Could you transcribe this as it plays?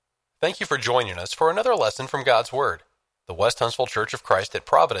Thank you for joining us for another lesson from God's Word. The West Huntsville Church of Christ at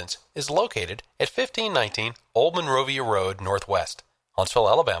Providence is located at 1519 Old Monrovia Road Northwest, Huntsville,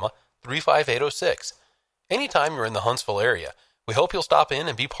 Alabama, 35806. Anytime you're in the Huntsville area, we hope you'll stop in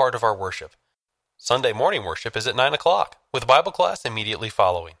and be part of our worship. Sunday morning worship is at 9 o'clock, with Bible class immediately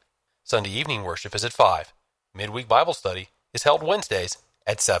following. Sunday evening worship is at 5. Midweek Bible study is held Wednesdays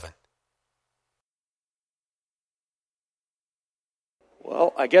at 7.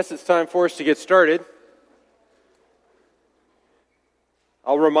 Well, I guess it's time for us to get started.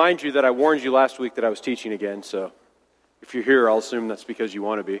 I'll remind you that I warned you last week that I was teaching again, so if you're here, I'll assume that's because you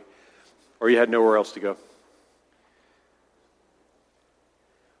want to be, or you had nowhere else to go.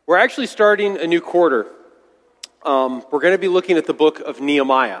 We're actually starting a new quarter. We're going to be looking at the book of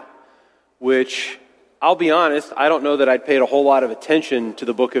Nehemiah, which, I'll be honest, I don't know that I'd paid a whole lot of attention to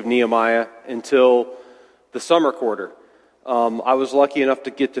the book of Nehemiah until the summer quarter. I was lucky enough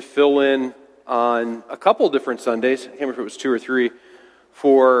to get to fill in on a couple different Sundays, I can't remember if it was 2 or 3,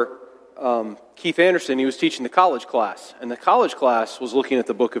 for Keith Anderson. He was teaching the college class, and the college class was looking at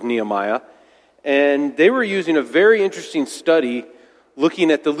the book of Nehemiah, and they were using a very interesting study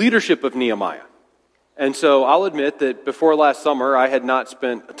looking at the leadership of Nehemiah. And so I'll admit that before last summer, I had not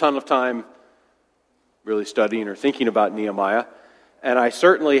spent a ton of time really studying or thinking about Nehemiah, and I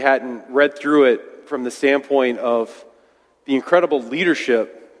certainly hadn't read through it from the standpoint of the incredible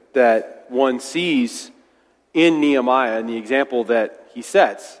leadership that one sees in Nehemiah and the example that he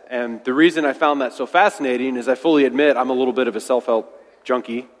sets. And the reason I found that so fascinating is I fully admit I'm a little bit of a self-help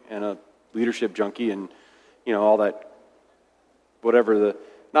junkie and a leadership junkie and, all that,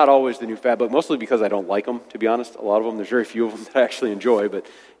 not always the new fad, but mostly because I don't like them, to be honest. A lot of them, there's very few of them that I actually enjoy, but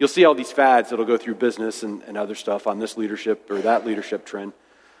you'll see all these fads that'll go through business and other stuff on this leadership or that leadership trend.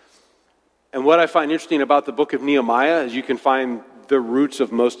 And what I find interesting about the book of Nehemiah is you can find the roots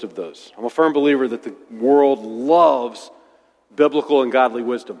of most of those. I'm a firm believer that the world loves biblical and godly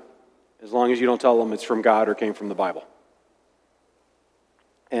wisdom, as long as you don't tell them it's from God or came from the Bible.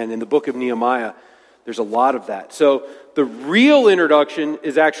 And in the book of Nehemiah, there's a lot of that. So the real introduction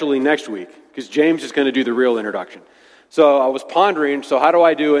is actually next week, because James is going to do the real introduction. So I was pondering, how do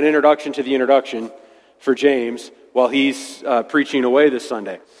I do an introduction to the introduction for James while he's preaching away this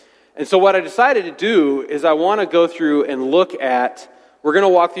Sunday? And so what I decided to do is I want to go through and look at, we're going to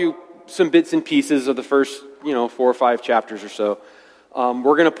walk through some bits and pieces of the first, 4 or 5 chapters or so.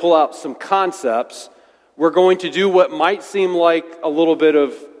 We're going to pull out some concepts. We're going to do what might seem like a little bit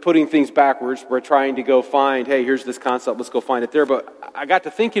of putting things backwards. We're trying to go find, hey, here's this concept, let's go find it there. But I got to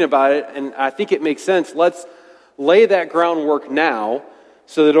thinking about it, and I think it makes sense. Let's lay that groundwork now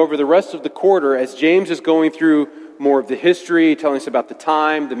so that over the rest of the quarter, as James is going through more of the history, telling us about the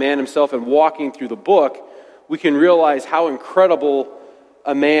time, the man himself, and walking through the book, we can realize how incredible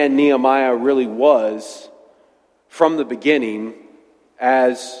a man Nehemiah really was from the beginning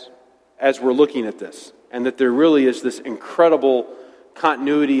as we're looking at this. And that there really is this incredible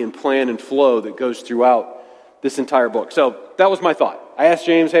continuity and plan and flow that goes throughout this entire book. So that was my thought. I asked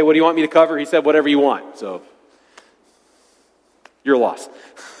James, hey, what do you want me to cover? He said, whatever you want. So you're lost.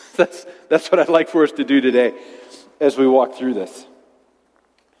 That's what I'd like for us to do today as we walk through this.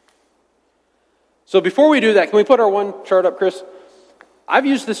 So before we do that, can we put our one chart up, Chris? I've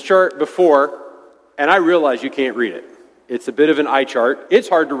used this chart before, and I realize you can't read it. It's a bit of an eye chart. It's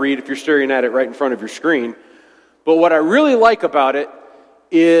hard to read if you're staring at it right in front of your screen. But what I really like about it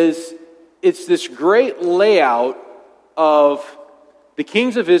is it's this great layout of the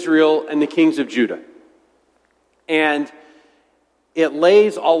kings of Israel and the kings of Judah. And it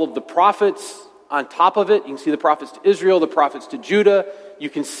lays all of the prophets on top of it. You can see the prophets to Israel, the prophets to Judah. You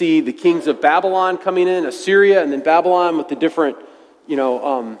can see the kings of Babylon coming in, Assyria, and then Babylon with the different,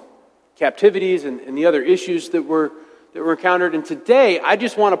 captivities and the other issues that were encountered. And today, I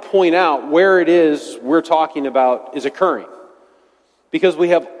just want to point out where it is we're talking about is occurring. Because we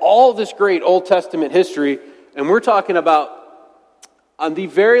have all this great Old Testament history, and we're talking about, on the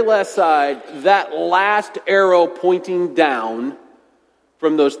very last side, that last arrow pointing down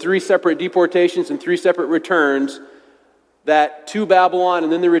from those 3 separate deportations and 3 separate returns, that to Babylon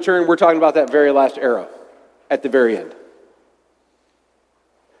and then the return, we're talking about that very last arrow at the very end.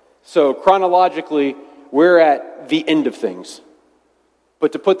 So chronologically, we're at the end of things.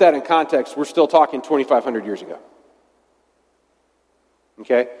 But to put that in context, we're still talking 2,500 years ago.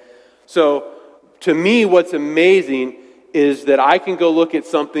 Okay? So to me, what's amazing is that I can go look at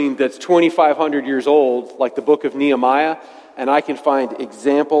something that's 2,500 years old, like the book of Nehemiah, and I can find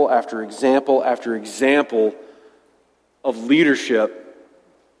example after example after example of leadership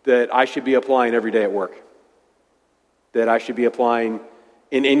that I should be applying every day at work, that I should be applying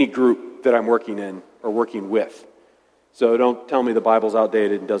in any group that I'm working in or working with. So don't tell me the Bible's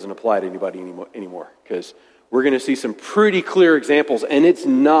outdated and doesn't apply to anybody anymore, because we're going to see some pretty clear examples, and it's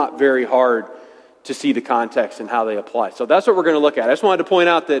not very hard to see the context and how they apply. So that's what we're going to look at. I just wanted to point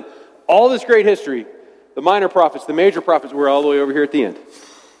out that all this great history, the minor prophets, the major prophets, were all the way over here at the end.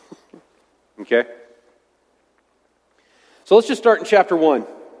 Okay? So let's just start in chapter 1.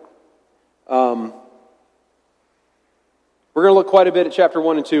 We're going to look quite a bit at chapter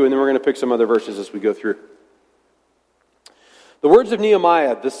 1 and 2, and then we're going to pick some other verses as we go through. The words of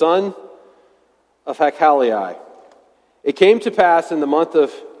Nehemiah, the son of Hakaliah. It came to pass in the month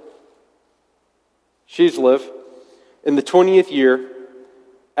of Chislev, in the 20th year,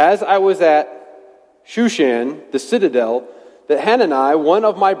 as I was at Shushan, the citadel, that Hanani, one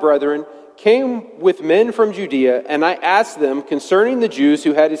of my brethren, came with men from Judea, and I asked them concerning the Jews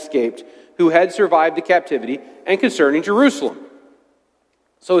who had escaped, who had survived the captivity, and concerning Jerusalem.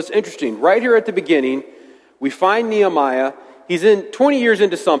 So it's interesting. Right here at the beginning, we find Nehemiah. He's 20 years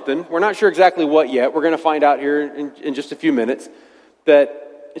into something. We're not sure exactly what yet. We're going to find out here in just a few minutes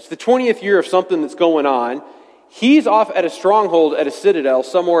that it's the 20th year of something that's going on. He's off at a stronghold at a citadel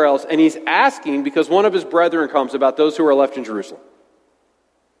somewhere else, and he's asking because one of his brethren comes about those who are left in Jerusalem.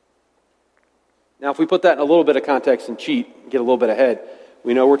 Now, if we put that in a little bit of context and cheat, get a little bit ahead,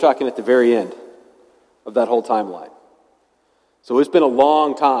 we know we're talking at the very end of that whole timeline. So it's been a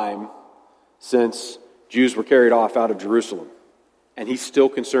long time since Jews were carried off out of Jerusalem. And he's still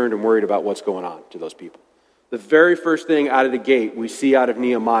concerned and worried about what's going on to those people. The very first thing out of the gate we see out of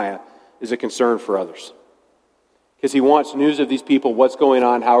Nehemiah is a concern for others. Because he wants news of these people, what's going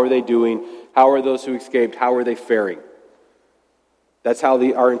on, how are they doing, how are those who escaped, how are they faring. That's how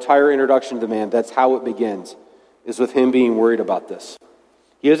our entire introduction to the man, that's how it begins, is with him being worried about this.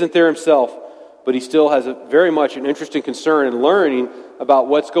 He isn't there himself, but he still has very much an interest and concern in learning about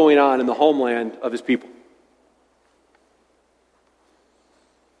what's going on in the homeland of his people.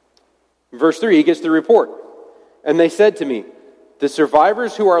 In verse 3, he gets the report. And they said to me, the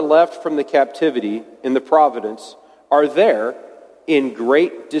survivors who are left from the captivity in the province are there in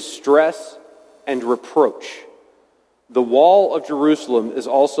great distress and reproach. The wall of Jerusalem is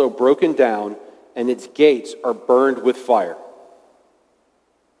also broken down, and its gates are burned with fire.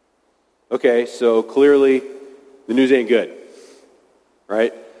 Okay, so clearly the news ain't good,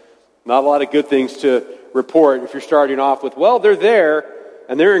 right? Not a lot of good things to report if you're starting off with, well, they're there,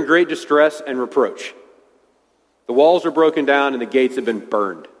 and they're in great distress and reproach. The walls are broken down, and the gates have been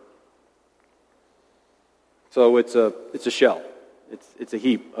burned. So it's a shell. It's a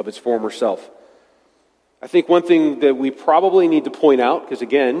heap of its former self. I think one thing that we probably need to point out, because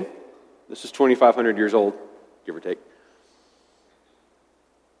again, this is 2,500 years old, give or take.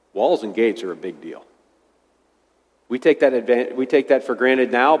 Walls and gates are a big deal. We take that for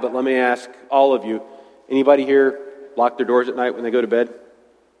granted now, but let me ask all of you, anybody here lock their doors at night when they go to bed?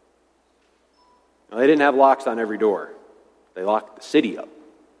 No, they didn't have locks on every door. They locked the city up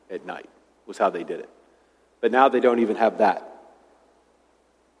at night, was how they did it. But now they don't even have that.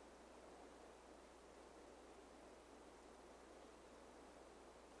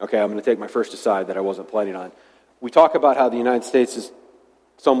 Okay, I'm going to take my first aside that I wasn't planning on. We talk about how the United States is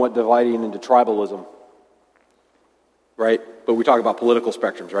somewhat dividing into tribalism, right? But we talk about political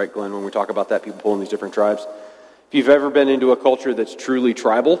spectrums, right, Glenn? When we talk about that, people pulling these different tribes. If you've ever been into a culture that's truly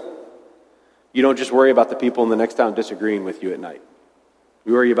tribal, you don't just worry about the people in the next town disagreeing with you at night.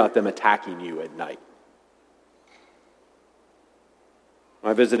 You worry about them attacking you at night.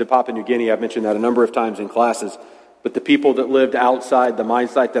 When I visited Papua New Guinea, I've mentioned that a number of times in classes, but the people that lived outside the mine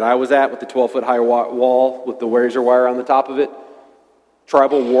site that I was at with the 12-foot high wall with the razor wire on the top of it,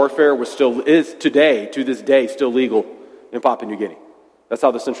 tribal warfare is today, to this day, still legal in Papua New Guinea. That's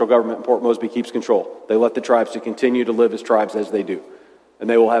how the central government in Port Moresby keeps control. They let the tribes to continue to live as tribes as they do. And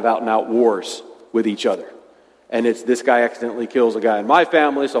they will have out-and-out wars with each other. And it's this guy accidentally kills a guy in my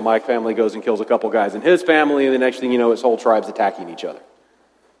family, so my family goes and kills a couple guys in his family, and the next thing you know, his whole tribe's attacking each other.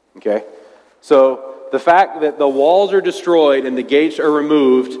 Okay? So the fact that the walls are destroyed and the gates are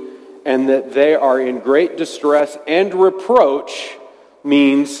removed and that they are in great distress and reproach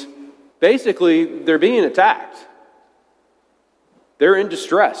means basically they're being attacked. They're in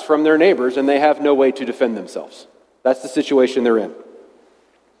distress from their neighbors and they have no way to defend themselves. That's the situation they're in.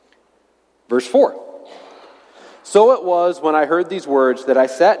 Verse 4. So it was when I heard these words that I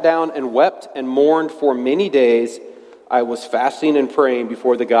sat down and wept and mourned for many days. I was fasting and praying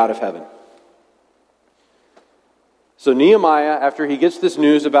before the God of heaven. So Nehemiah, after he gets this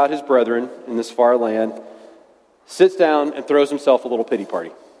news about his brethren in this far land, sits down and throws himself a little pity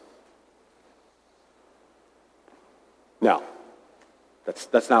party. Now,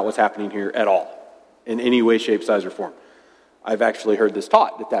 That's not what's happening here at all, in any way, shape, size, or form. I've actually heard this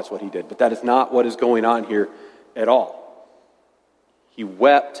taught that that's what he did, but that is not what is going on here at all. He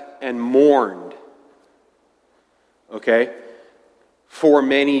wept and mourned, okay, for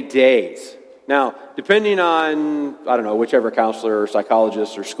many days. Now, depending on, whichever counselor or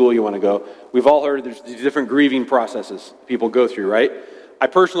psychologist or school you want to go, we've all heard there's these different grieving processes people go through, right? I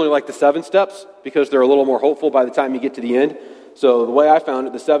personally like the 7 steps because they're a little more hopeful by the time you get to the end. So the way I found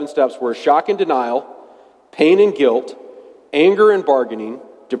it, the 7 steps were shock and denial, pain and guilt, anger and bargaining,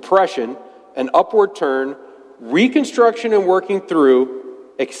 depression, an upward turn, reconstruction and working through,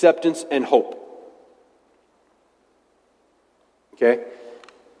 acceptance and hope. Okay?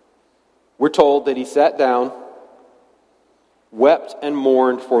 We're told that he sat down, wept and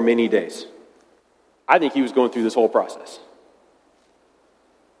mourned for many days. I think he was going through this whole process.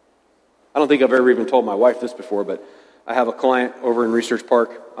 I don't think I've ever even told my wife this before, but I have a client over in Research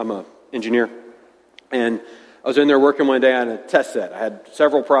Park. I'm an engineer. And I was in there working one day on a test set. I had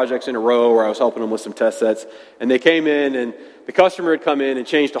several projects in a row where I was helping them with some test sets. And they came in, and the customer had come in and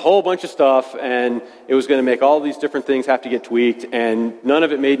changed a whole bunch of stuff, and it was going to make all these different things have to get tweaked, and none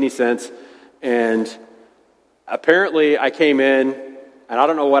of it made any sense. And apparently I came in, and I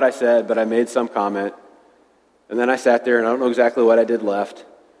don't know what I said, but I made some comment. And then I sat there, and I don't know exactly what I did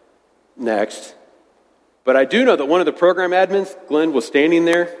next. But I do know that one of the program admins, Glenn, was standing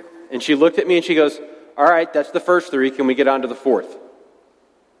there, and she looked at me and she goes, "All right, that's the first 3. Can we get on to the 4th?"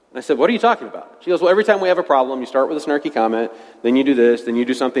 And I said, "What are you talking about?" She goes, "Well, every time we have a problem, you start with a snarky comment, then you do this, then you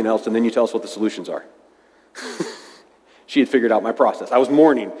do something else, and then you tell us what the solutions are." She had figured out my process. I was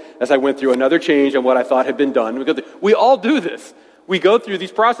mourning as I went through another change on what I thought had been done. We all do this. We go through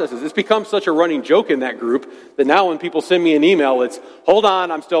these processes. It's become such a running joke in that group that now when people send me an email, it's, "Hold on,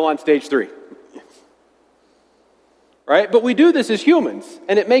 I'm still on stage 3. Right? But we do this as humans,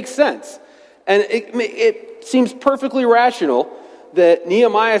 and it makes sense. And it seems perfectly rational that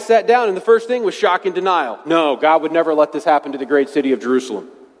Nehemiah sat down and the first thing was shock and denial. No, God would never let this happen to the great city of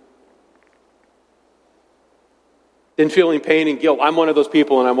Jerusalem. Then feeling pain and guilt. I'm one of those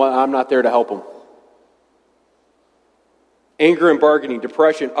people, and I'm not there to help them. Anger and bargaining,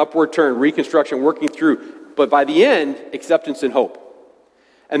 depression, upward turn, reconstruction, working through. But by the end, acceptance and hope.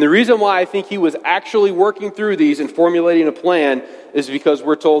 And the reason why I think he was actually working through these and formulating a plan is because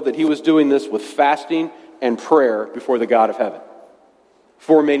we're told that he was doing this with fasting and prayer before the God of heaven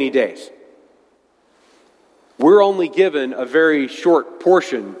for many days. We're only given a very short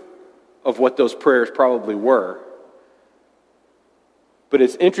portion of what those prayers probably were. But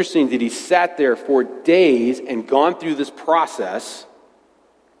it's interesting that he sat there for days and gone through this process.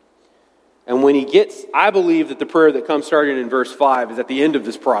 And when he gets, I believe that the prayer that comes starting in verse 5 is at the end of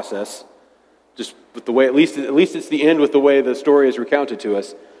this process. Just with the way, at least it's the end with the way the story is recounted to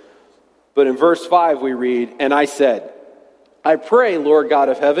us. But in verse 5 we read, "And I said, I pray, Lord God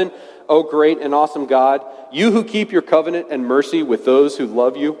of heaven, O great and awesome God, you who keep your covenant and mercy with those who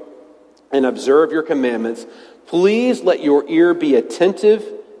love you and observe your commandments, please let your ear be attentive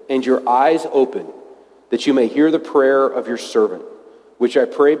and your eyes open, that you may hear the prayer of your servant, which I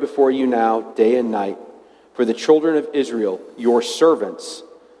pray before you now, day and night, for the children of Israel, your servants,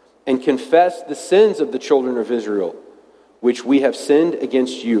 and confess the sins of the children of Israel, which we have sinned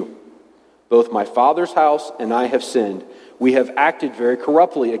against you. Both my father's house and I have sinned. We have acted very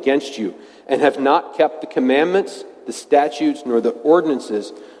corruptly against you, and have not kept the commandments, the statutes, nor the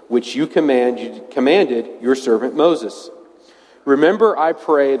ordinances which you commanded your servant Moses. Remember, I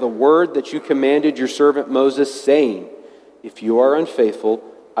pray, the word that you commanded your servant Moses, saying, if you are unfaithful,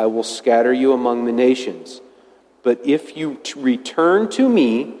 I will scatter you among the nations. But if you return to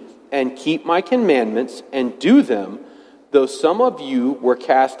me and keep my commandments and do them, though some of you were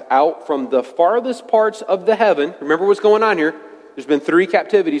cast out from the farthest parts of the heaven," remember what's going on here. There's been 3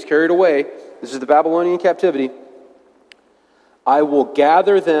 captivities carried away. This is the Babylonian captivity. "I will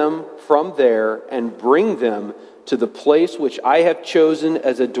gather them from there and bring them to the place which I have chosen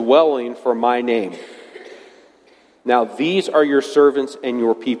as a dwelling for my name. Now these are your servants and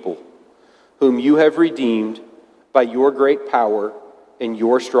your people, whom you have redeemed by your great power and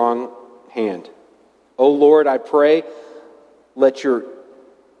your strong hand. O Lord, I pray,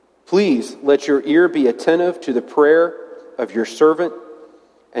 please let your ear be attentive to the prayer of your servant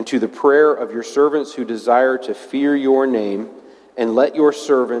and to the prayer of your servants who desire to fear your name, and let your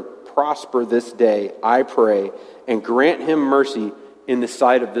servant prosper this day, I pray, and grant him mercy in the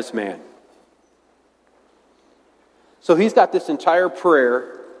sight of this man." So he's got this entire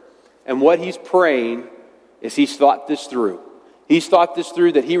prayer, and what he's praying is he's thought this through. He's thought this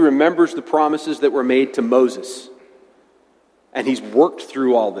through, that he remembers the promises that were made to Moses.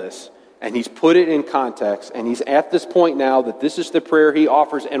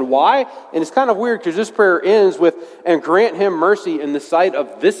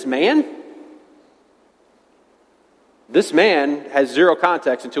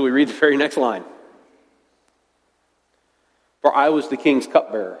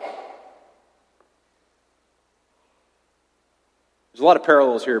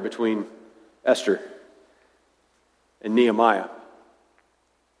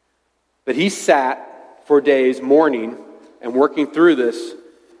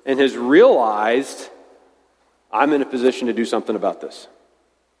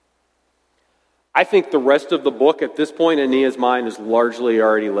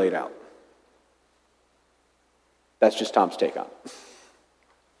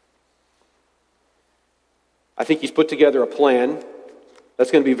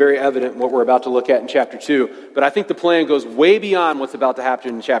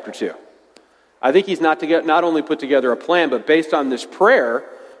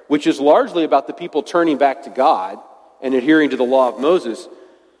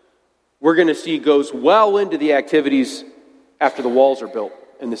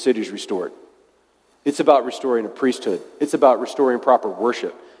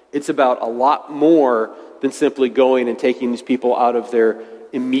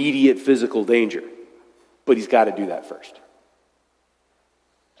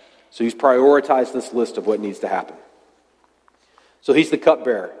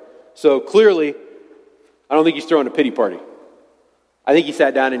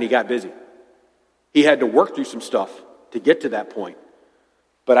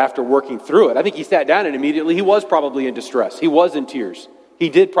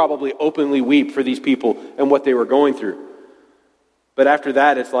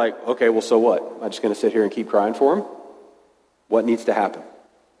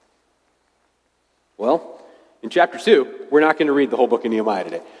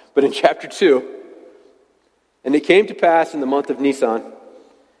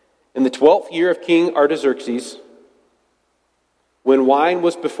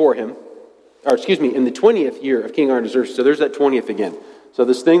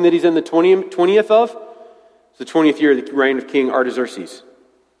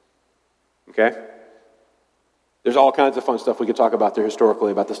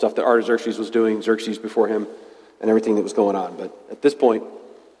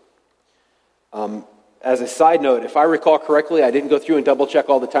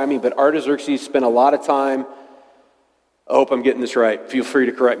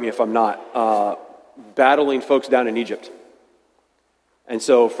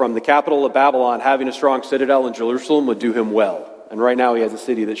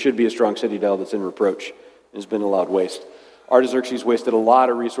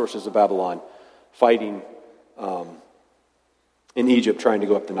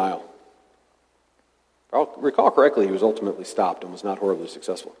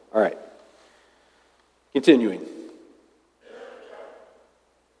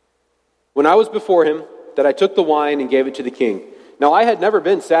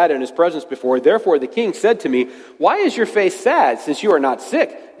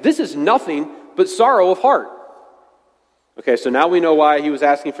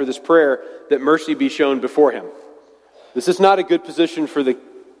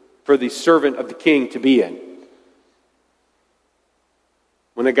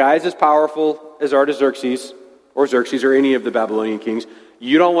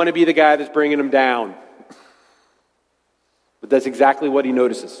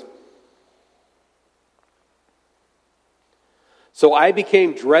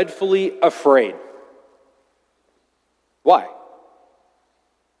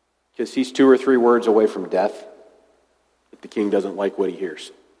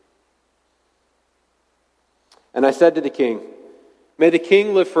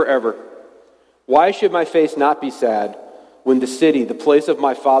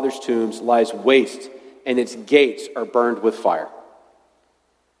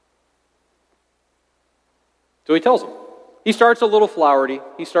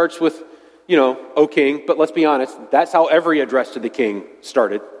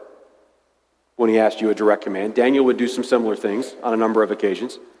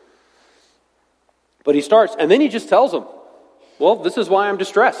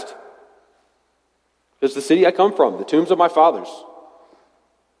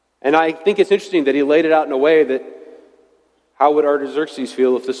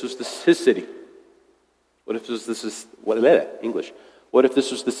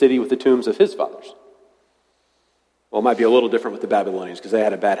 Well, it might be a little different with the Babylonians because they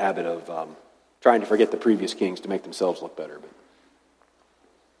had a bad habit of trying to forget the previous kings to make themselves look better.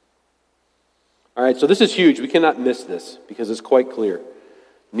 All right, so this is huge. We cannot miss this because it's quite clear.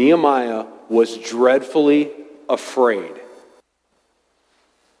 Nehemiah was dreadfully afraid.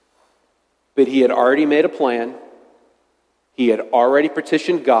 But he had already made a plan. He had already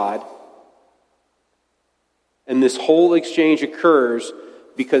petitioned God. And this whole exchange occurs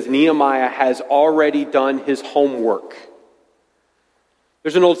because Nehemiah has already done his homework.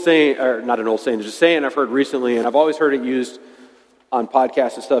 There's an old saying, or not an old saying, there's a saying I've heard recently, and I've always heard it used on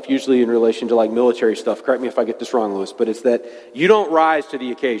podcasts and stuff, usually in relation to like military stuff. Correct me if I get this wrong, Lewis, but it's that you don't rise to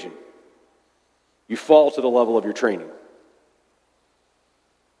the occasion. You fall to the level of your training.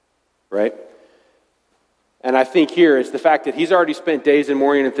 Right? And I think here it's the fact that he's already spent days and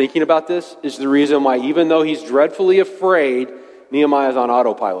morning and thinking about this is the reason why, even though he's dreadfully afraid, Nehemiah's on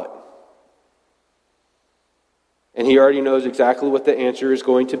autopilot. And he already knows exactly what the answer is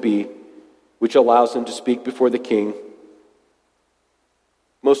going to be, which allows him to speak before the king.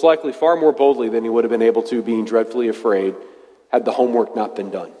 Most likely far more boldly than he would have been able to, being dreadfully afraid, had the homework not been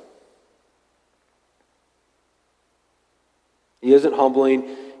done. He isn't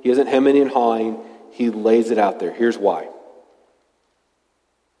humbling. He isn't hemming and hawing. He lays it out there. Here's why.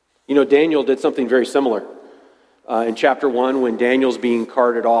 You know, Daniel did something very similar. In chapter 1, when Daniel's being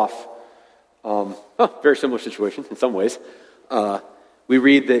carted off, very similar situation in some ways, we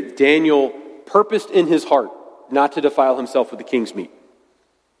read that Daniel purposed in his heart not to defile himself with the king's meat.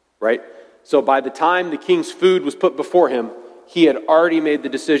 Right? So by the time the king's food was put before him, he had already made the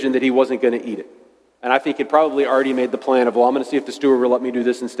decision that he wasn't going to eat it. And I think he'd probably already made the plan of, well, I'm going to see if the steward will let me do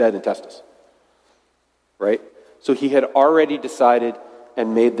this instead and test us. Right? So he had already decided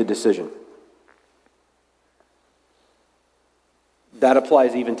and made the decision. That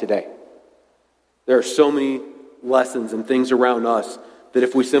applies even today. There are so many lessons and things around us that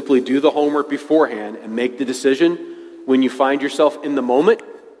if we simply do the homework beforehand and make the decision, when you find yourself in the moment,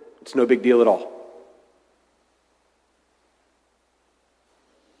 it's no big deal at all.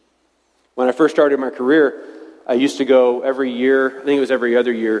 When I first started my career, I used to go every year, I think it was every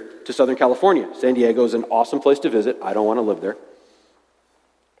other year, to Southern California. San Diego is an awesome place to visit. I don't want to live there.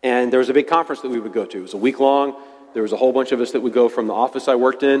 And there was a big conference that we would go to. It was a week long. There was a whole bunch of us that would go from the office I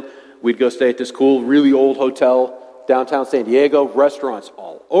worked in. We'd go stay at this cool, really old hotel downtown San Diego, restaurants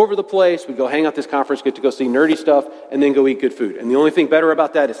all over the place. We'd go hang out at this conference, get to go see nerdy stuff, and then go eat good food. And the only thing better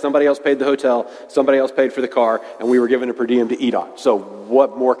about that is somebody else paid the hotel, somebody else paid for the car, and we were given a per diem to eat on. So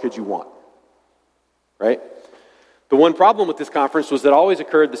what more could you want? Right? The one problem with this conference was that it always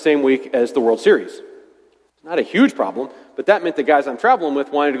occurred the same week as the World Series. It's not a huge problem, but that meant the guys I'm traveling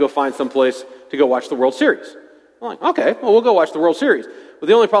with wanted to go find some place to go watch the World Series. I'm like, okay, well, we'll go watch the World Series. But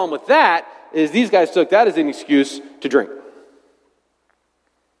the only problem with that is these guys took that as an excuse to drink.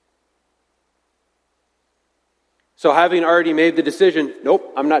 So having already made the decision,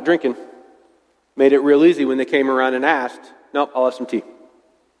 nope, I'm not drinking, made it real easy when they came around and asked, nope, I'll have some tea.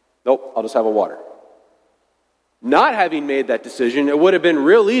 Nope, I'll just have a water. Not having made that decision, it would have been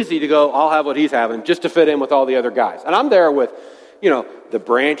real easy to go, I'll have what he's having, just to fit in with all the other guys. And I'm there with, the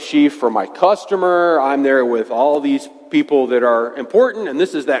branch chief for my customer. I'm there with all these people that are important, and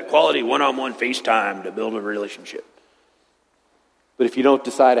this is that quality one-on-one FaceTime to build a relationship. But if you don't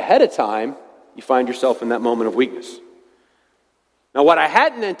decide ahead of time, you find yourself in that moment of weakness. Now, what I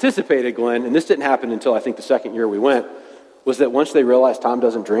hadn't anticipated, Glenn, and this didn't happen until I think the second year we went, was that once they realized Tom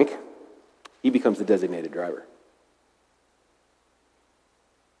doesn't drink, he becomes the designated driver.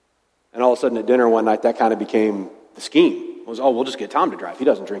 And all of a sudden at dinner one night, that kind of became the scheme. It was, we'll just get Tom to drive. He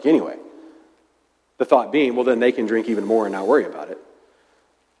doesn't drink anyway. The thought being, well, then they can drink even more and not worry about it.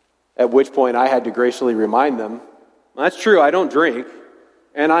 At which point I had to gracefully remind them, well, that's true, I don't drink,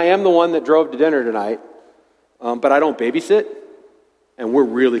 and I am the one that drove to dinner tonight, but I don't babysit, and we're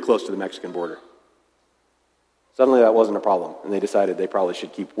really close to the Mexican border. Suddenly that wasn't a problem, and they decided they probably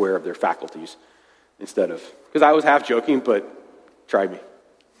should keep aware of their faculties instead of, because I was half joking, but tried me.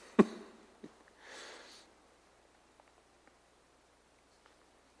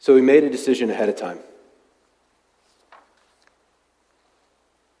 So we made a decision ahead of time.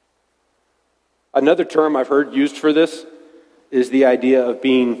 Another term I've heard used for this is the idea of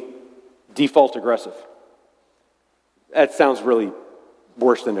being default aggressive. That sounds really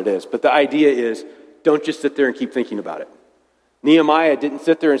worse than it is, but the idea is don't just sit there and keep thinking about it. Nehemiah didn't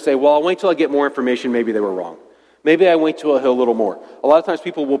sit there and say, well, I'll wait till I get more information, maybe they were wrong. Maybe I wait till I hear a little more. A lot of times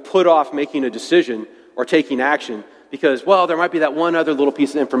people will put off making a decision or taking action because, well, there might be that one other little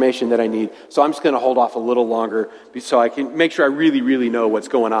piece of information that I need, so I'm just going to hold off a little longer so I can make sure I really, really know what's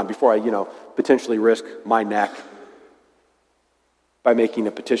going on before I, potentially risk my neck by making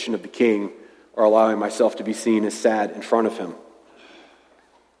a petition of the king or allowing myself to be seen as sad in front of him.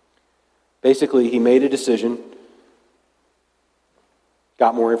 Basically, he made a decision,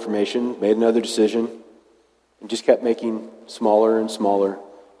 got more information, made another decision, and just kept making smaller and smaller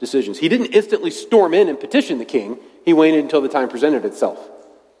decisions. He didn't instantly storm in and petition the king. He waited until the time presented itself.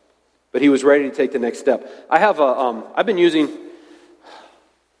 But he was ready to take the next step. I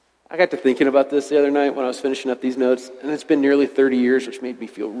got to thinking about this the other night when I was finishing up these notes, and it's been nearly 30 years, which made me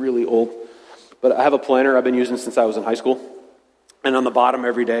feel really old. But I have a planner I've been using since I was in high school. And on the bottom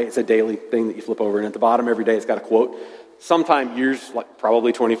every day, it's a daily thing that you flip over, and at the bottom every day it's got a quote. Sometime years, like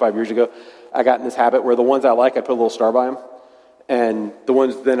probably 25 years ago, I got in this habit where the ones I like, I put a little star by them. And the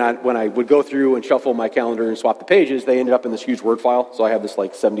ones then when I would go through and shuffle my calendar and swap the pages, they ended up in this huge Word file. So I have this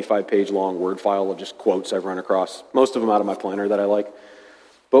like 75-page long Word file of just quotes I've run across, most of them out of my planner that I like.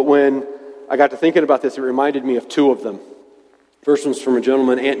 But when I got to thinking about this, it reminded me of two of them. First one's from a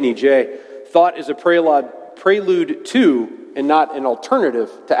gentleman, Anthony J. Thought is a prelude to and not an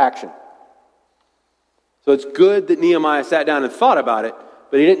alternative to action. So it's good that Nehemiah sat down and thought about it,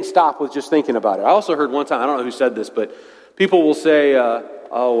 but he didn't stop with just thinking about it. I also heard one time, I don't know who said this, but people will say,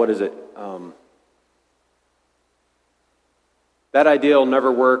 what is it? That idea will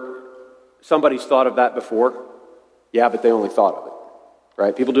never work. Somebody's thought of that before. Yeah, but they only thought of it.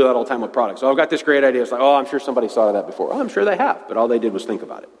 Right? People do that all the time with products. I've got this great idea. It's like, I'm sure somebody's thought of that before. I'm sure they have, but all they did was think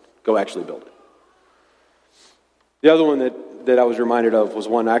about it. Go actually build it. The other one that I was reminded of was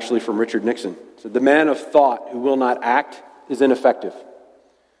one actually from Richard Nixon. So the man of thought who will not act is ineffective.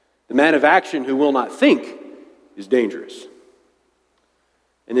 The man of action who will not think is dangerous.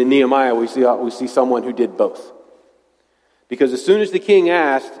 And in Nehemiah, we see someone who did both. Because as soon as the king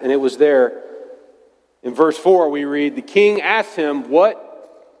asked, and it was there, in verse 4 we read, the king asked him, "What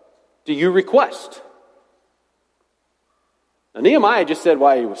do you request?" Now Nehemiah just said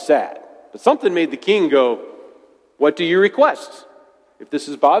why he was sad. But something made the king go, "What do you request? If this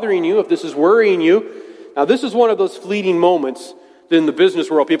is bothering you, if this is worrying you." Now this is one of those fleeting moments that in the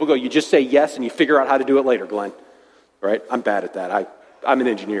business world people go, you just say yes and you figure out how to do it later, Glenn. Right? I'm bad at that. I'm an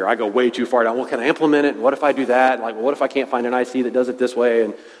engineer. I go way too far down. Well, can I implement it? And what if I do that? Like, well, what if I can't find an IC that does it this way?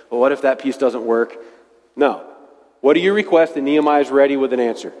 And well, what if that piece doesn't work? No. What do you request? And Nehemiah is ready with an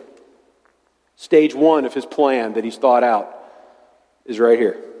answer. Stage one of his plan that he's thought out is right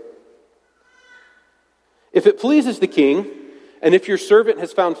here. If it pleases the king, and if your servant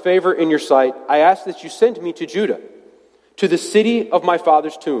has found favor in your sight, I ask that you send me to Judah, to the city of my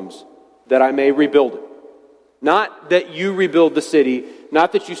father's tombs, that I may rebuild it. Not that you rebuild the city,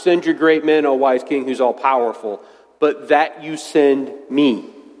 not that you send your great men, O wise king, who's all powerful, but that you send me.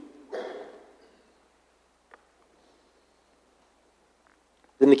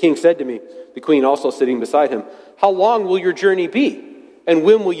 Then the king said to me, the queen also sitting beside him, "How long will your journey be? And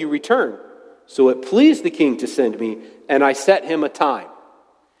when will you return?" So it pleased the king to send me, and I set him a time.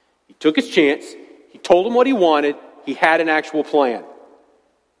 He took his chance. He told him what he wanted. He had an actual plan.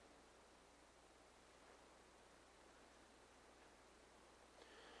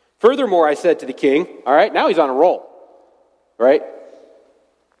 Furthermore, I said to the king, all right, now he's on a roll, right?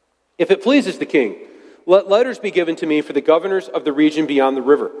 If it pleases the king, let letters be given to me for the governors of the region beyond the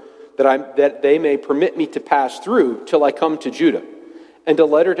river, that they may permit me to pass through till I come to Judah. And a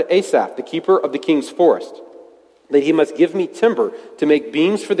letter to Asaph, the keeper of the king's forest, that he must give me timber to make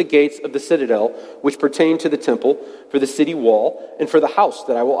beams for the gates of the citadel, which pertain to the temple, for the city wall, and for the house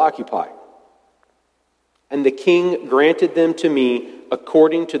that I will occupy. And the king granted them to me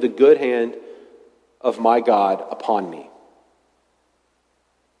according to the good hand of my God upon me.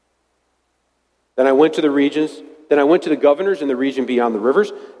 Then I went to the governors in the region beyond the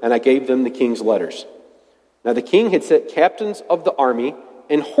rivers, and I gave them the king's letters. Now the king had set captains of the army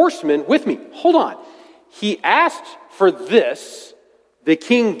and horsemen with me. Hold on. He asked for this. The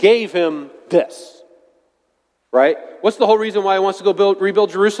king gave him this. Right? What's the whole reason why he wants to go rebuild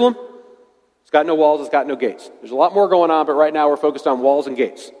Jerusalem? It's got no walls, it's got no gates. There's a lot more going on, but right now we're focused on walls and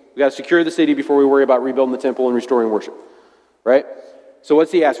gates. We've got to secure the city before we worry about rebuilding the temple and restoring worship. Right? So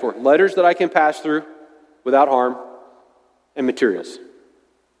what's he asked for? Letters that I can pass through without harm and materials.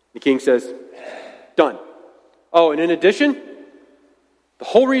 The king says, done. Oh, and in addition, the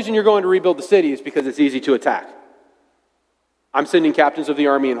whole reason you're going to rebuild the city is because it's easy to attack. I'm sending captains of the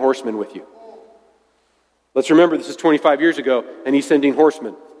army and horsemen with you. Let's remember this is 25 years ago, and he's sending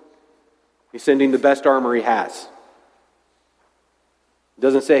horsemen. He's sending the best armor he has. It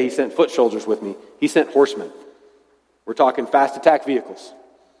doesn't say he sent foot soldiers with me. He sent horsemen. We're talking fast attack vehicles.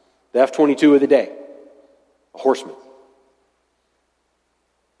 The F-22 of the day. A horseman.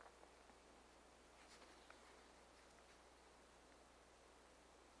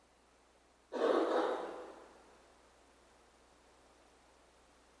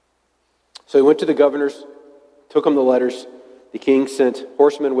 So he went to the governors, took them the letters. The king sent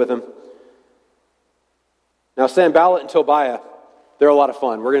horsemen with him. Now, Sanballat and Tobiah, they're a lot of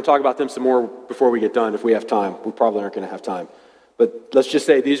fun. We're going to talk about them some more before we get done if we have time. We probably aren't going to have time. But let's just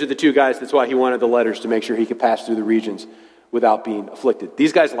say these are the two guys. That's why he wanted the letters, to make sure he could pass through the regions without being afflicted.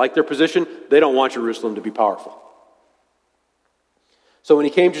 These guys like their position. They don't want Jerusalem to be powerful. So when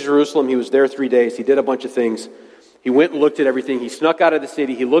he came to Jerusalem, he was there 3 days. He did a bunch of things. He went and looked at everything. He snuck out of the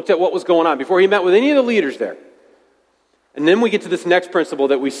city. He looked at what was going on before he met with any of the leaders there. And then we get to this next principle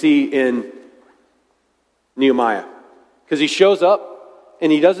that we see in Nehemiah. Because he shows up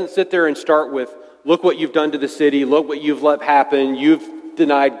and he doesn't sit there and start with, look what you've done to the city, look what you've let happen, you've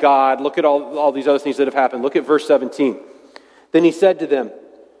denied God, look at all these other things that have happened. Look at verse 17. Then he said to them,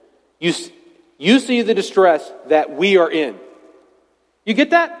 you see the distress that we are in. You get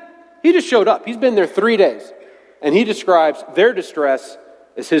that? He just showed up. He's been there 3 days. And he describes their distress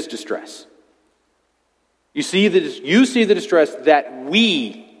as his distress. You see the distress that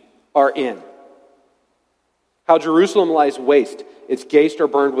we are in. How Jerusalem lies waste. Its gates are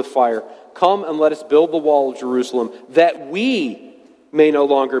burned with fire. Come and let us build the wall of Jerusalem, that we may no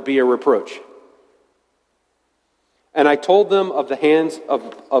longer be a reproach. And I told them of the hand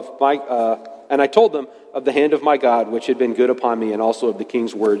of my God, which had been good upon me, and also of the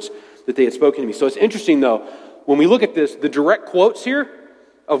king's words that they had spoken to me. So it's interesting, though, when we look at this, the direct quotes here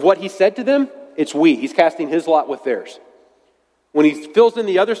of what he said to them, it's we. He's casting his lot with theirs. When he fills in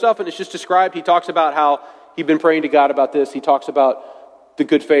the other stuff and it's just described, he talks about how he'd been praying to God about this. He talks about the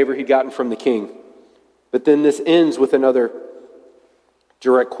good favor he'd gotten from the king. But then this ends with another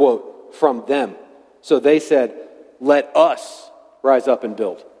direct quote from them. So they said, let us rise up and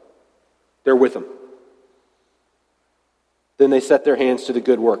build. They're with him. Then they set their hands to the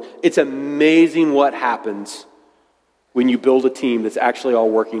good work. It's amazing what happens when you build a team that's actually all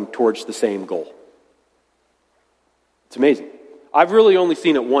working towards the same goal. It's amazing. I've really only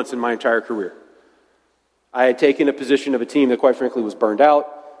seen it once in my entire career. I had taken a position of a team that quite frankly was burned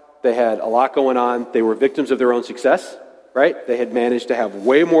out. They had a lot going on. They were victims of their own success, right? They had managed to have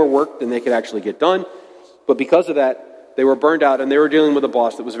way more work than they could actually get done. But because of that, they were burned out and they were dealing with a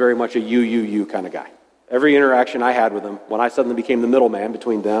boss that was very much a you kind of guy. Every interaction I had with them, when I suddenly became the middleman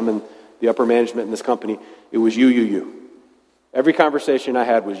between them and the upper management in this company, it was you. Every conversation I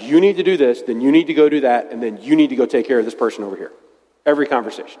had was, you need to do this, then you need to go do that, and then you need to go take care of this person over here. Every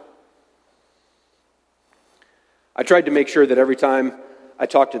conversation. I tried to make sure that every time I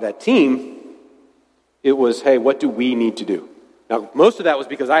talked to that team, it was, hey, what do we need to do? Now, most of that was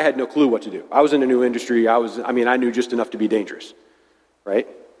because I had no clue what to do. I was in a new industry. I knew just enough to be dangerous, right?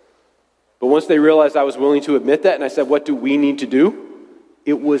 But once they realized I was willing to admit that, and I said, what do we need to do?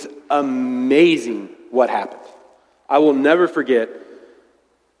 It was amazing what happened. I will never forget,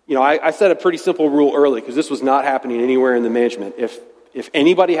 I set a pretty simple rule early, because this was not happening anywhere in the management. If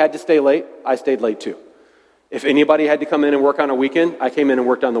anybody had to stay late, I stayed late too. If anybody had to come in and work on a weekend, I came in and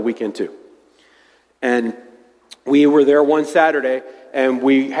worked on the weekend too. And we were there one Saturday, and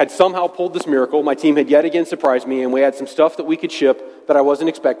we had somehow pulled this miracle. My team had yet again surprised me, and we had some stuff that we could ship that I wasn't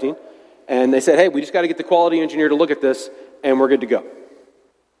expecting. And they said, hey, we just got to get the quality engineer to look at this, and we're good to go.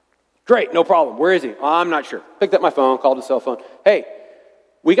 Great, no problem. Where is he? I'm not sure. Picked up my phone, called his cell phone. Hey,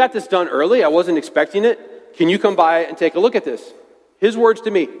 we got this done early. I wasn't expecting it. Can you come by and take a look at this? His words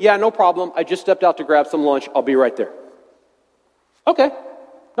to me, yeah, no problem. I just stepped out to grab some lunch. I'll be right there. Okay,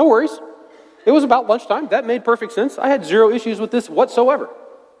 no worries. It was about lunchtime. That made perfect sense. I had zero issues with this whatsoever.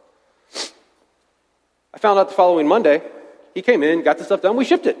 I found out the following Monday, he came in, got the stuff done. We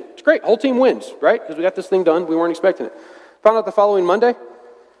shipped it. It's great. Whole team wins, right? Because we got this thing done. We weren't expecting it. Found out the following Monday,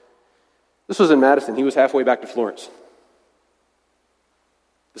 this was in Madison. He was halfway back to Florence.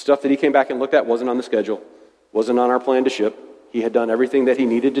 The stuff that he came back and looked at wasn't on the schedule, wasn't on our plan to ship. He had done everything that he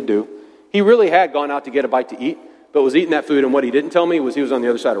needed to do. He really had gone out to get a bite to eat, but was eating that food, and what he didn't tell me was he was on the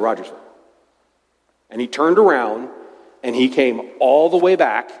other side of Rogersville. And he turned around, and he came all the way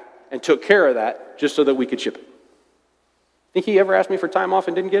back and took care of that just so that we could ship it. Think he ever asked me for time off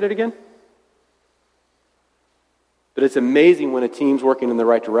and didn't get it again? But it's amazing when a team's working in the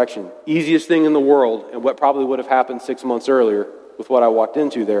right direction. Easiest thing in the world, and what probably would have happened 6 months earlier with what I walked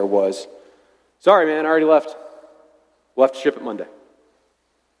into there was, sorry, man, I already left. We'll have to ship it Monday.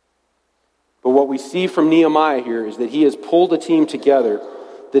 But what we see from Nehemiah here is that he has pulled a team together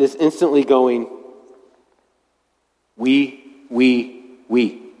that is instantly going, we.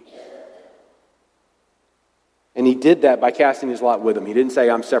 And he did that by casting his lot with him. He didn't say,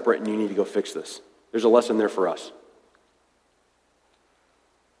 I'm separate and you need to go fix this. There's a lesson there for us.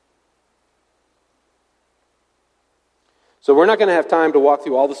 So we're not going to have time to walk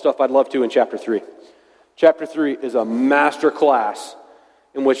through all the stuff I'd love to in chapter 3. Chapter 3 is a master class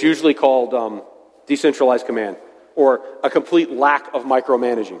in what's usually called decentralized command, or a complete lack of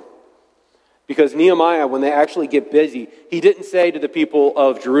micromanaging. Because Nehemiah, when they actually get busy, he didn't say to the people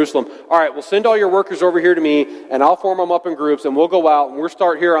of Jerusalem, all right, well, send all your workers over here to me, and I'll form them up in groups, and we'll go out, and we'll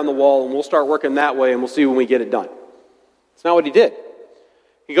start here on the wall, and we'll start working that way, and we'll see when we get it done. That's not what he did.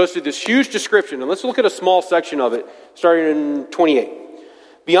 He goes through this huge description, and let's look at a small section of it, starting in 28.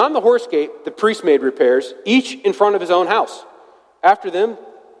 Beyond the horse gate, the priest made repairs, each in front of his own house. After them,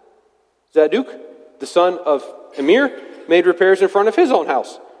 Zadok, the son of Emir, made repairs in front of his own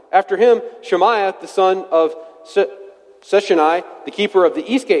house. After him, Shemaiah, the son of Sheshanai, the keeper of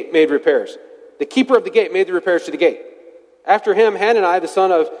the east gate, made repairs. The keeper of the gate made the repairs to the gate. After him, Hanani, the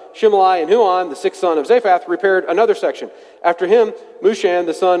son of Shimei, and Huan, the sixth son of Zaphath, repaired another section. After him, Mushan,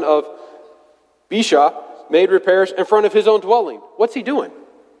 the son of Bisha, made repairs in front of his own dwelling. What's he doing?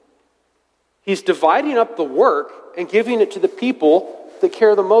 He's dividing up the work and giving it to the people that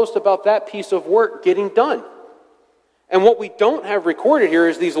care the most about that piece of work getting done. And what we don't have recorded here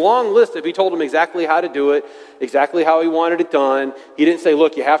is these long lists of he told them exactly how to do it, exactly how he wanted it done. He didn't say,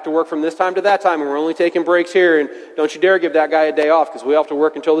 look, you have to work from this time to that time, and we're only taking breaks here, and don't you dare give that guy a day off because we have to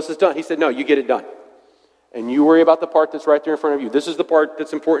work until this is done. He said, no, you get it done. And you worry about the part that's right there in front of you. This is the part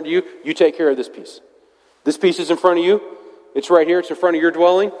that's important to you. You take care of this piece. This piece is in front of you. It's right here. It's in front of your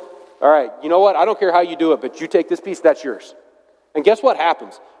dwelling. All right, you know what? I don't care how you do it, but you take this piece, that's yours. And guess what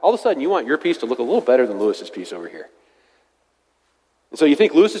happens? All of a sudden, you want your piece to look a little better than Lewis's piece over here. And so you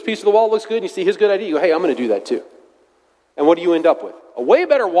think Lewis's piece of the wall looks good, and you see his good idea, you go, hey, I'm going to do that too. And what do you end up with? A way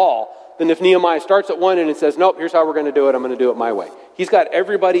better wall than if Nehemiah starts at one end and says, nope, here's how we're going to do it, I'm going to do it my way. He's got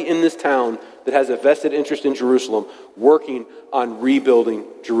everybody in this town that has a vested interest in Jerusalem working on rebuilding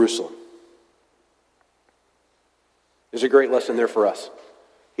Jerusalem. There's a great lesson there for us.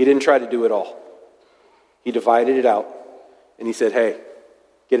 He didn't try to do it all. He divided it out, and he said, hey,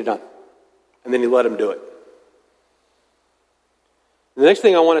 get it done. And then he let him do it. The next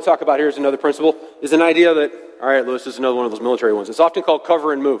thing I want to talk about here is another principle, is an idea that, all right, Lewis, this is another one of those military ones. It's often called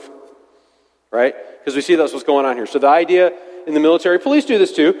cover and move, right? Because we see that's what's going on here. So the idea in the military, police do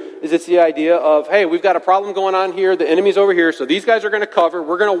this too, is it's the idea of, hey, we've got a problem going on here, the enemy's over here, so these guys are going to cover,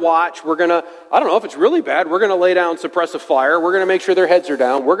 we're going to watch, we're going to, I don't know if it's really bad, we're going to lay down suppressive fire, we're going to make sure their heads are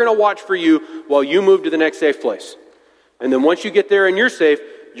down, we're going to watch for you while you move to the next safe place. And then once you get there and you're safe,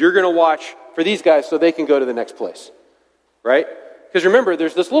 you're going to watch for these guys so they can go to the next place, right? Because remember,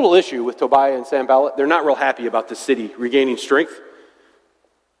 there's this little issue with Tobiah and Sanballat. They're not real happy about the city regaining strength.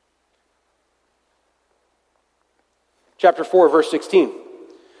 Chapter 4, verse 16.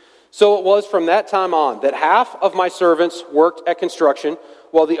 So it was from that time on that half of my servants worked at construction,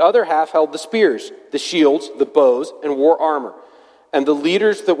 while the other half held the spears, the shields, the bows, and wore armor. And the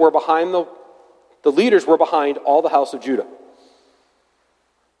leaders were behind all the house of Judah.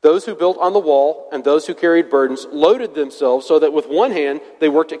 Those who built on the wall and those who carried burdens loaded themselves so that with one hand they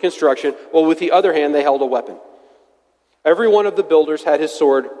worked at construction, while with the other hand they held a weapon. Every one of the builders had his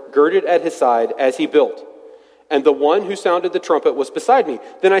sword girded at his side as he built. And the one who sounded the trumpet was beside me.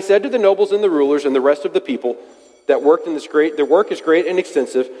 Then I said to the nobles and the rulers and the rest of the people that worked in their work is great and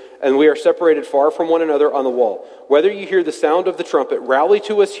extensive, and we are separated far from one another on the wall. Whether you hear the sound of the trumpet, rally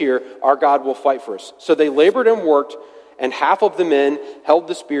to us here, our God will fight for us. So they labored and worked, and half of the men held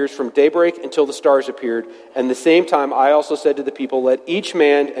the spears from daybreak until the stars appeared. And the same time I also said to the people, let each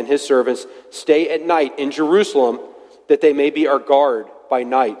man and his servants stay at night in Jerusalem, that they may be our guard by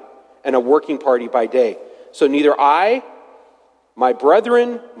night and a working party by day. So neither I, my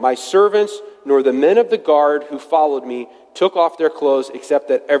brethren, my servants, nor the men of the guard who followed me took off their clothes, except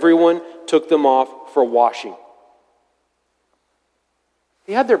that everyone took them off for washing.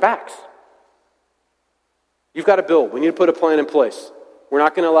 He had their backs. You've got to build. We need to put a plan in place. We're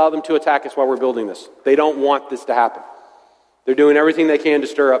not going to allow them to attack us while we're building this. They don't want this to happen. They're doing everything they can to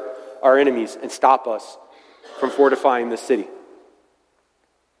stir up our enemies and stop us from fortifying this city.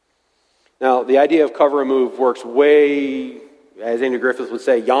 Now, the idea of cover and move works way, as Andrew Griffith would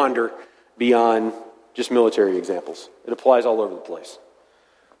say, yonder beyond just military examples. It applies all over the place.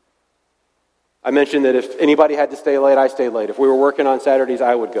 I mentioned that if anybody had to stay late, I stayed late. If we were working on Saturdays,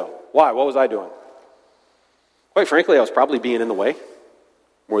 I would go. Why? What was I doing? Quite frankly, I was probably being in the way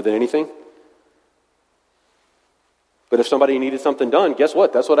more than anything. But if somebody needed something done, guess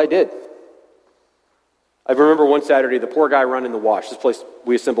what? That's what I did. I remember one Saturday, the poor guy running the wash. This place,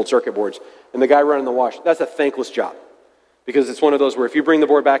 we assembled circuit boards. And the guy running the wash, that's a thankless job. Because it's one of those where if you bring the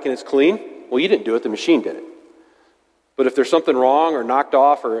board back and it's clean, well, you didn't do it, the machine did it. But if there's something wrong or knocked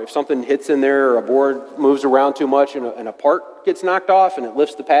off, or if something hits in there or a board moves around too much and a part gets knocked off and it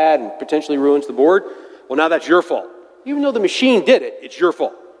lifts the pad and potentially ruins the board, well, now that's your fault. Even though the machine did it, it's your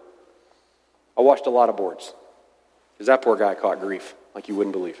fault. I watched a lot of boards because that poor guy caught grief like you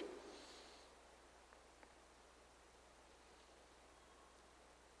wouldn't believe.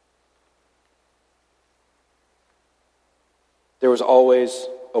 There was always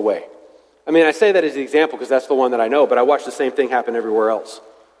a way. I mean, I say that as an example because that's the one that I know, but I watched the same thing happen everywhere else.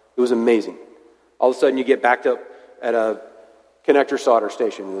 It was amazing. All of a sudden you get backed up at a connector solder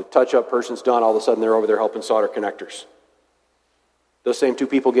station. The touch-up person's done. All of a sudden they're over there helping solder connectors. Those same two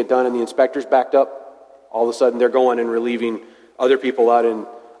people get done and the inspector's backed up. All of a sudden they're going and relieving other people out in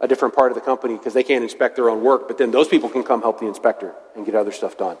a different part of the company because they can't inspect their own work, but then those people can come help the inspector and get other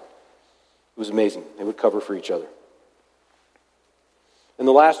stuff done. It was amazing. They would cover for each other. And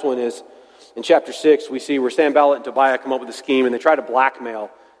the last one is, in chapter 6, we see where Sanballat and Tobiah come up with a scheme and they try to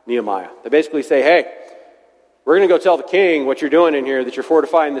blackmail Nehemiah. They basically say, hey, we're going to go tell the king what you're doing in here, that you're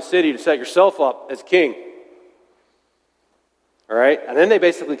fortifying the city to set yourself up as king. All right? And then they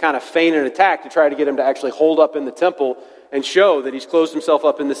basically kind of feign an attack to try to get him to actually hold up in the temple and show that he's closed himself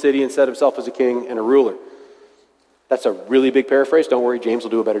up in the city and set himself as a king and a ruler. That's a really big paraphrase. Don't worry, James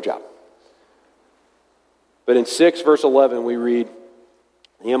will do a better job. But in 6 verse 11 we read,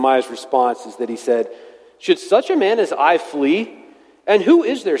 Nehemiah's response is that he said, should such a man as I flee? And who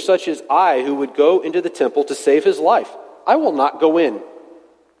is there such as I who would go into the temple to save his life? I will not go in.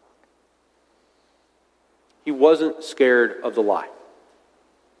 He wasn't scared of the lie.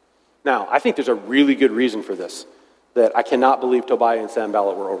 Now, I think there's a really good reason for this that I cannot believe Tobiah and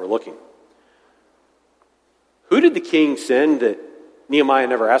Sanballat were overlooking. Who did the king send that Nehemiah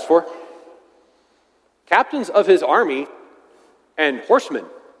never asked for? Captains of his army and horsemen.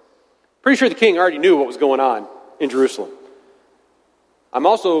 Pretty sure the king already knew what was going on in Jerusalem. I'm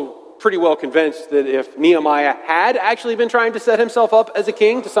also pretty well convinced that if Nehemiah had actually been trying to set himself up as a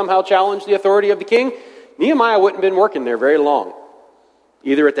king to somehow challenge the authority of the king, Nehemiah wouldn't have been working there very long,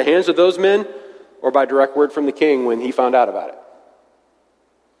 either at the hands of those men or by direct word from the king when he found out about it.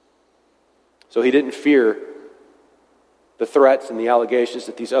 So he didn't fear the threats and the allegations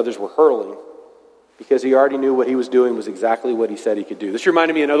that these others were hurling, because he already knew what he was doing was exactly what he said he could do. This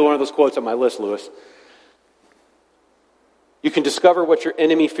reminded me of another one of those quotes on my list, Lewis. You can discover what your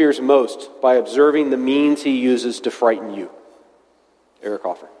enemy fears most by observing the means he uses to frighten you. Eric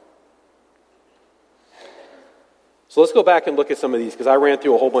Hoffer. So let's go back and look at some of these, because I ran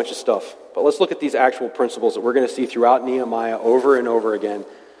through a whole bunch of stuff. But let's look at these actual principles that we're going to see throughout Nehemiah over and over again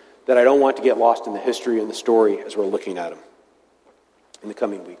that I don't want to get lost in the history and the story as we're looking at them in the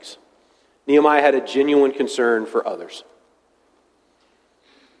coming weeks. Nehemiah had a genuine concern for others.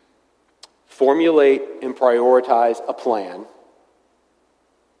 Formulate and prioritize a plan,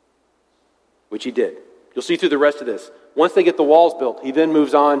 which he did. You'll see through the rest of this. Once they get the walls built, he then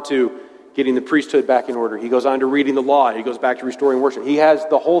moves on to getting the priesthood back in order. He goes on to reading the law. He goes back to restoring worship. He has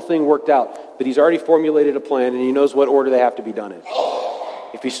the whole thing worked out, but he's already formulated a plan, and he knows what order they have to be done in.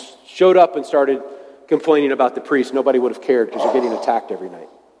 If he showed up and started complaining about the priests, nobody would have cared because they're getting attacked every night.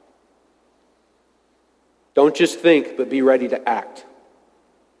 Don't just think, but be ready to act.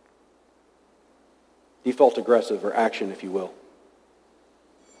 Default aggressive, or action, if you will.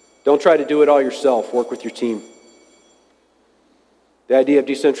 Don't try to do it all yourself. Work with your team. The idea of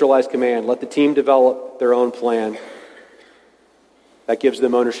decentralized command. Let the team develop their own plan. That gives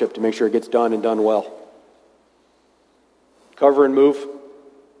them ownership to make sure it gets done and done well. Cover and move.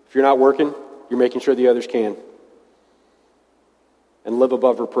 If you're not working, you're making sure the others can. And live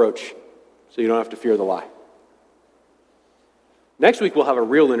above reproach so you don't have to fear the lie. Next week, we'll have a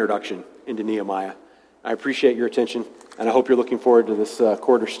real introduction into Nehemiah. I appreciate your attention, and I hope you're looking forward to this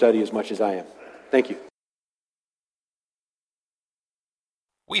quarter study as much as I am. Thank you.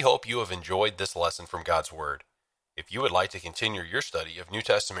 We hope you have enjoyed this lesson from God's Word. If you would like to continue your study of New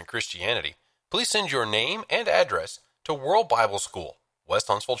Testament Christianity, please send your name and address to World Bible School, West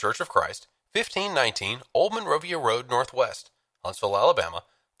Huntsville Church of Christ, 1519 Old Monrovia Road Northwest, Huntsville, Alabama,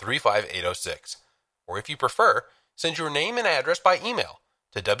 35806. Or if you prefer, send your name and address by email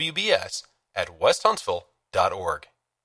to wbs@westhuntsville.org.